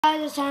Hi,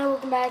 this time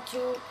welcome back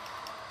to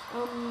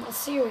a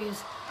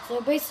series. So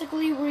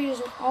basically we're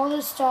using all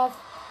this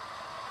stuff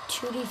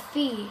to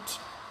defeat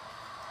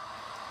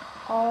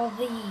all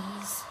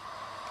these.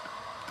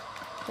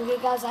 Okay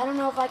guys, I don't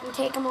know if I can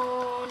take them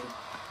on,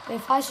 but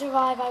if I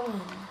survive, I win.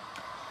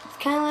 It's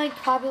kind of like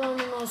popular in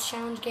those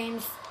challenge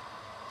games.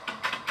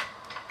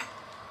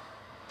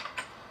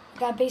 You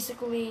gotta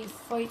basically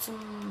fight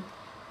some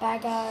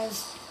bad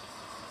guys.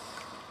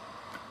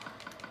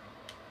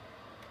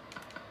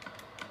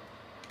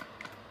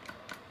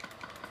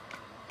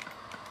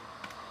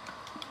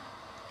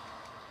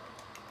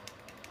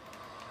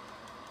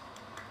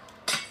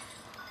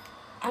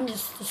 I'm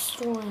just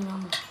destroying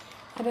them.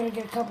 I better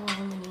get a couple of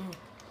them in here.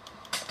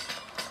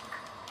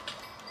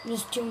 I'm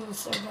just doing this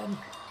so good.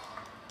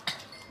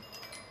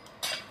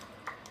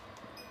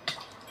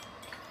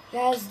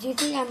 Guys, do you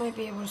think I might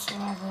be able to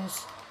survive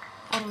this?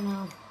 I don't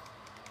know.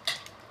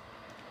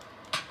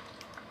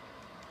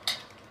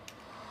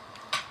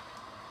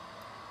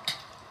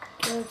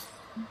 Good.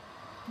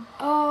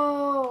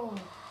 Oh!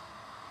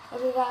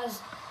 Okay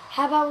guys,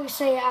 how about we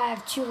say I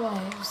have 2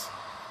 lives?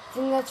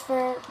 Think that's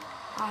fair?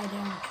 I do.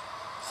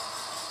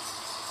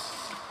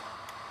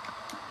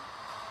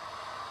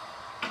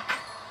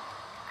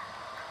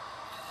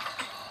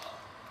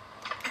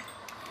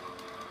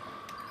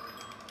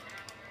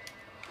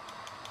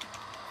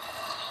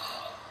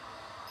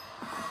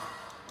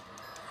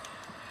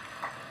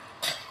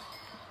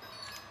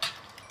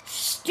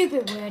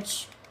 Stupid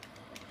witch.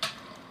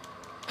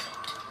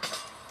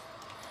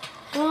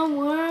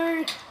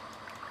 Homework.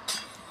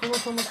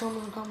 Homework.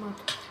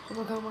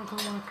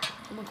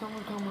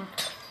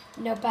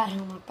 No, bad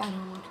homework.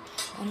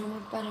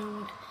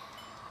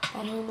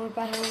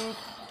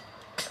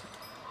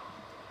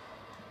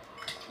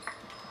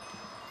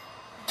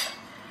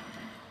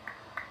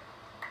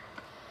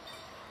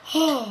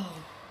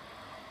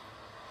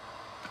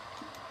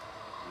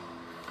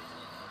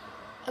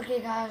 Okay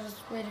guys,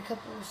 let's wait a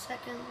couple of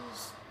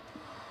seconds.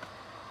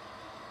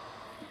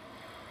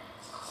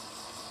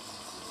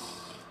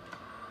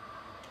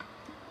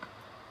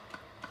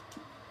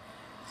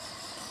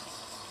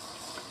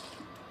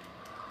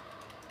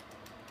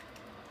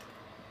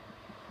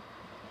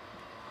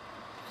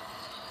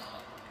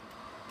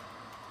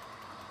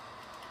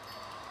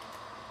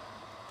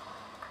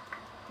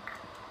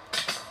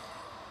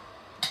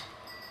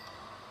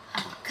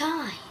 Oh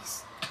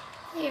guys,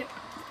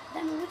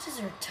 them witches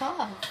are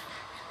tough.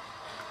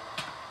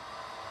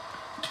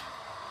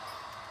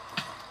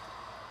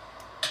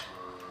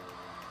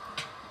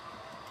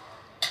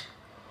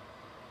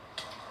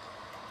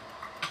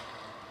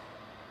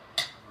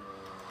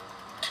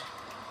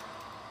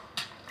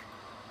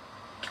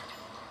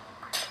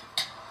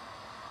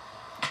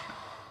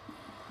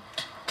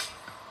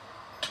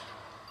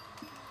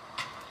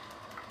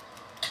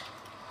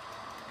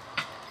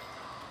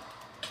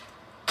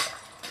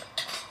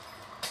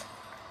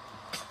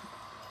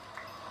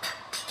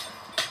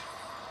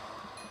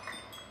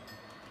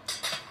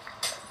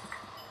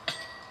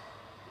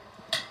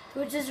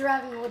 Witches are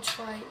having a witch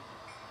fight.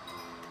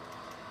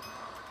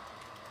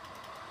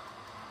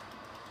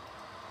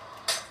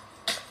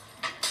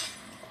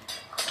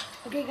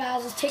 Okay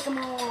guys, let's take them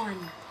all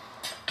on.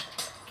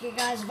 Okay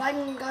guys, if I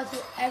can go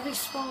through every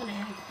spawn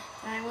egg,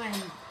 then I win.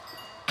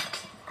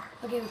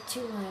 Okay, with 2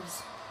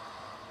 lives.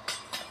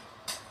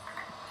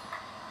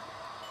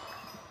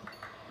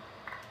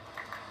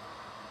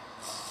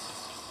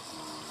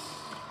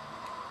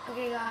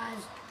 Okay guys,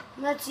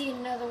 let's see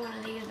another one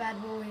of these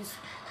bad boys.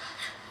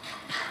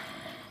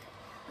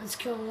 Let's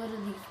kill a lot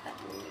of these bad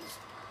boys.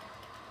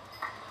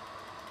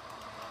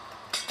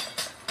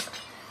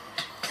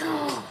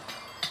 Oh.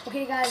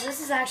 Okay guys,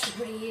 this is actually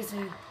pretty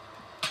easy.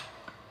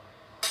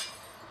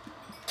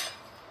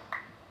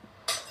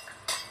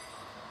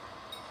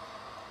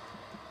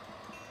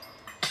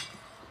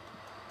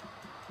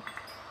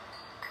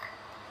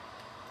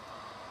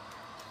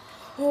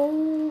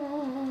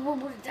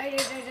 Oh,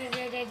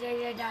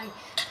 die.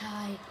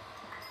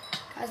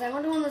 Guys, I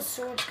wonder when the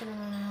sword's gonna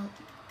run out.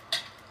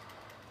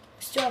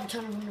 Still have a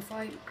ton of them to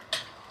fight.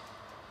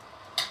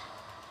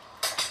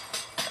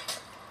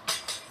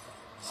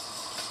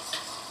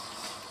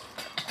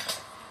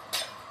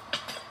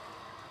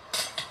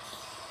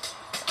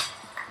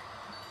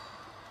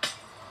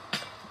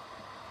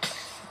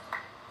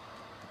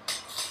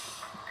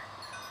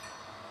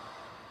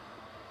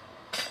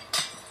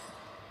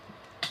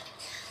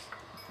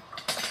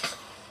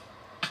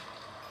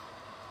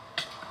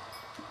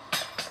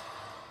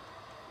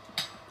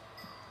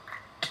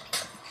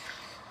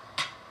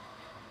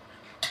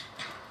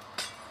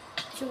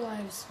 Two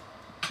lives.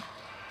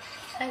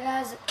 Hey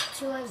guys,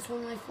 2 lives,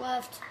 1 life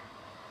left.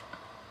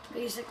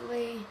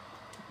 Basically.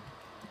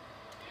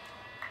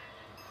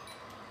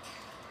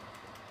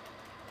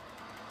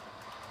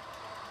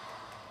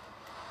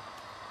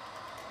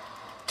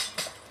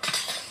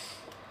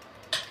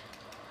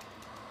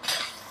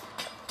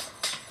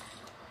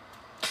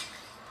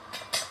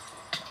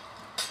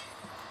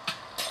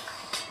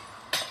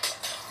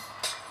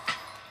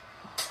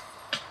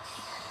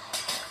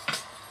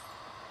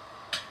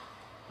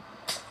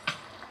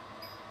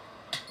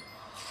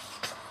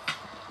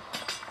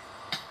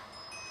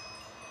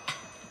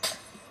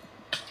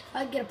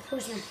 I'd get a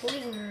person of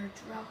poison or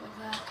drop like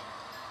that.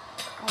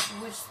 Off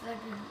of which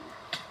that'd be, I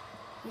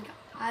think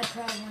I'd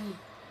probably.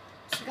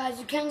 So guys,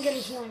 you can get a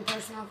healing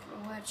person off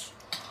of a witch.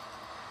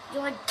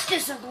 You're like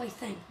this ugly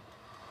thing.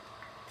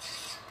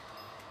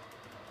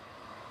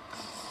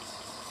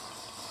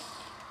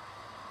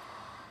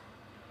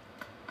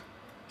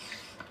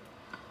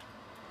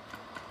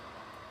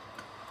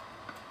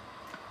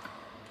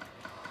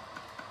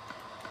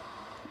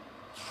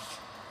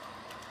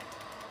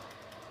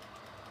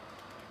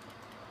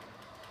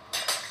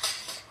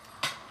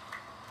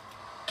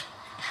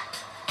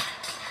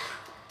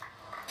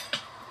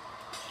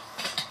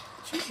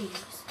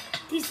 Jeez,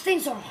 these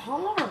things are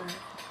hard.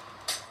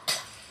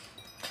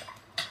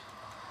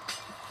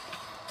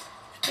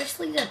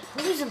 Especially the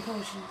poison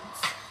potions.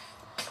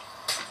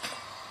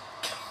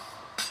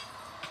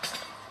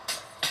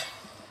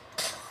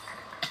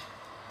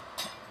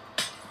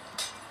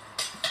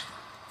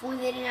 If only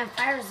they didn't have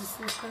fire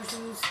resistance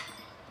potions,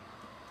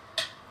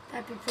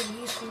 that'd be pretty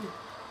useful.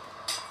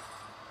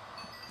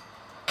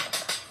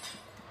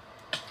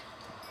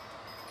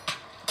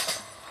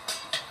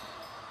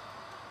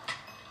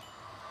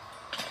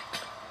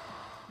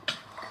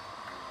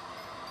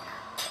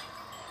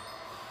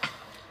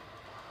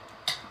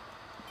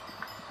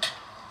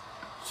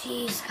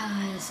 Jeez,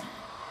 guys,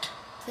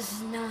 this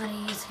is not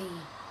easy.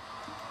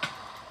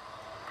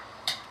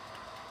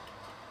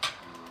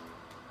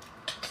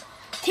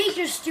 Take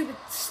your stupid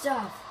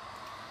stuff.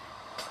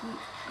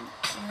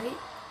 Right?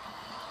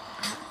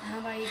 How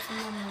about you some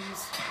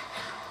lemons?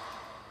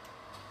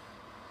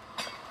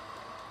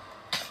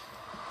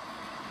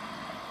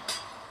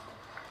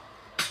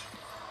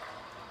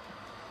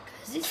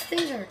 Because these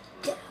things are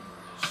devilish.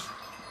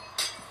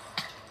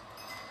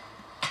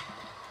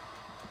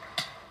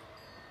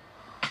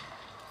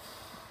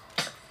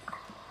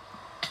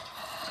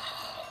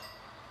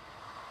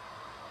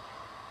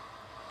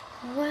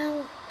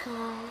 Well,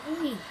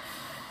 golly.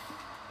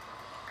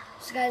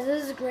 So guys,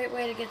 this is a great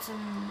way to get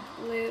some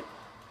loot.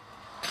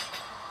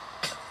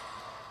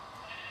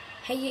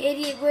 Hey, you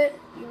idiot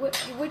you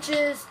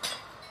witches.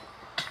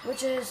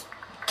 Witches.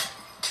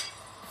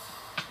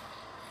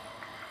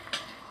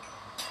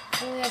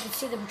 Only I can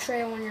see the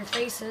betrayal on your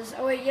faces.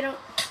 Oh wait, you don't.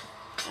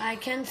 I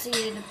can see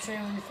the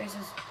betrayal on your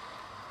faces.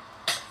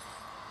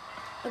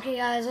 Okay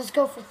guys, let's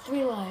go for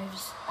 3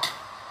 lives.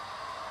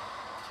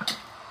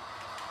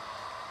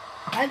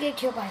 If I get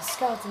killed by a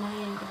skeleton, I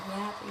ain't gonna be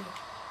happy.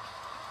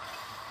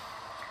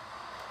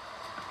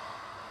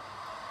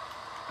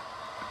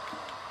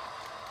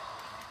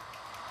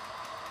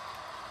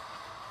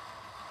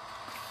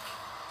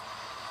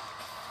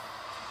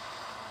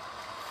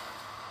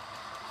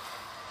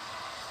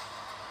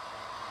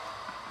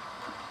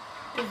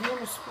 There's no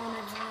more spawn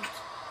eggs left.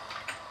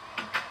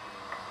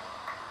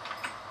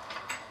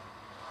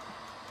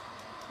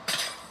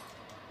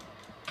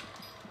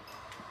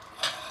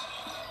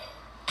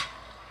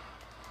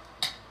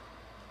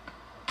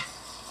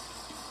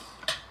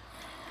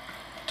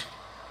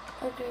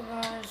 Okay,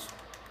 guys.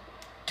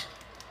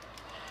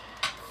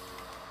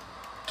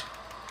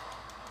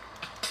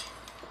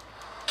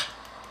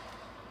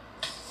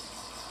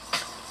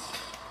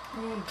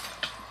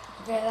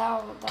 Okay,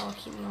 that'll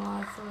keep me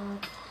alive for a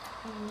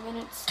few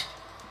minutes,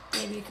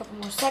 maybe a couple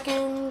more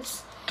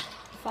seconds.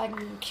 If I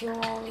can kill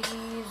all these,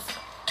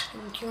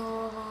 and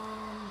kill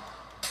them.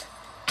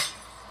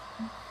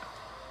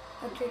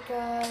 Okay,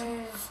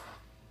 guys.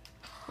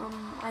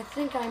 I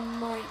think I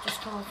might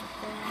just call it a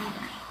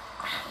thing.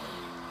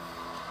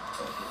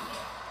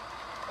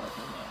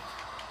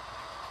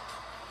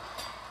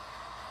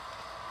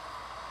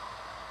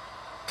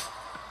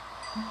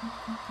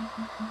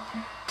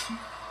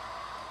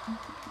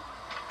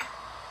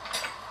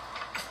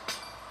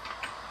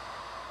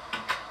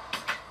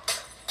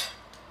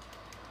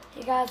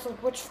 Hey guys,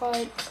 look, witch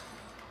fight.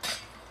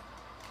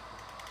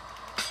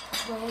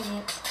 Where is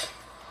it?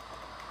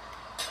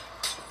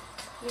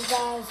 You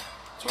guys,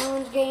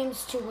 challenge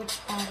games to witch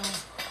battle.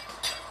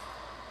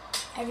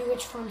 Every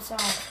witch for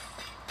himself.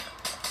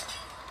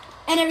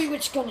 And every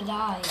witch gonna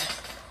die.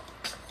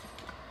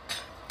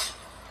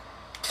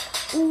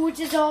 Ooh,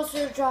 witches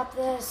also drop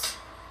this.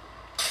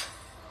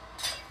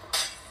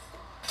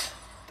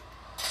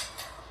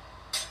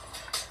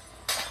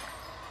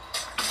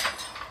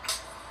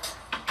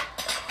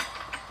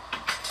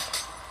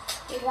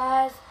 Hey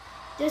guys,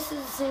 this is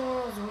the same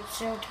one as Witch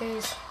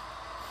Showcase.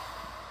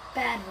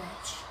 Bad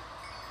witch.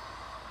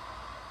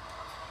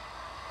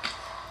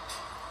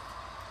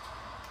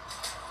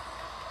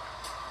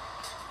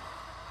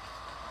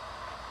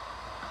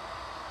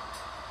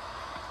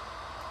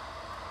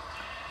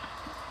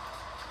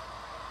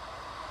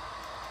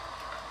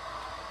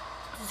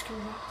 Just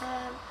gonna drop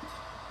that.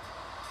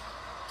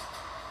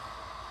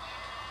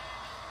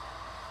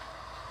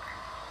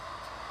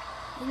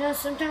 You know,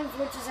 sometimes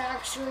witches are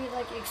actually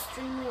like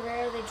extremely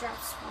rare. They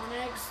drop spawn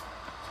eggs.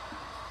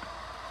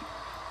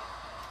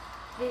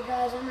 Hey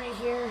guys, I'm right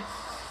here.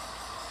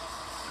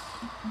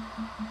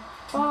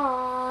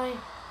 Bye.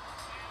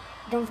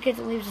 Don't forget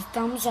to leave a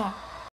thumbs up.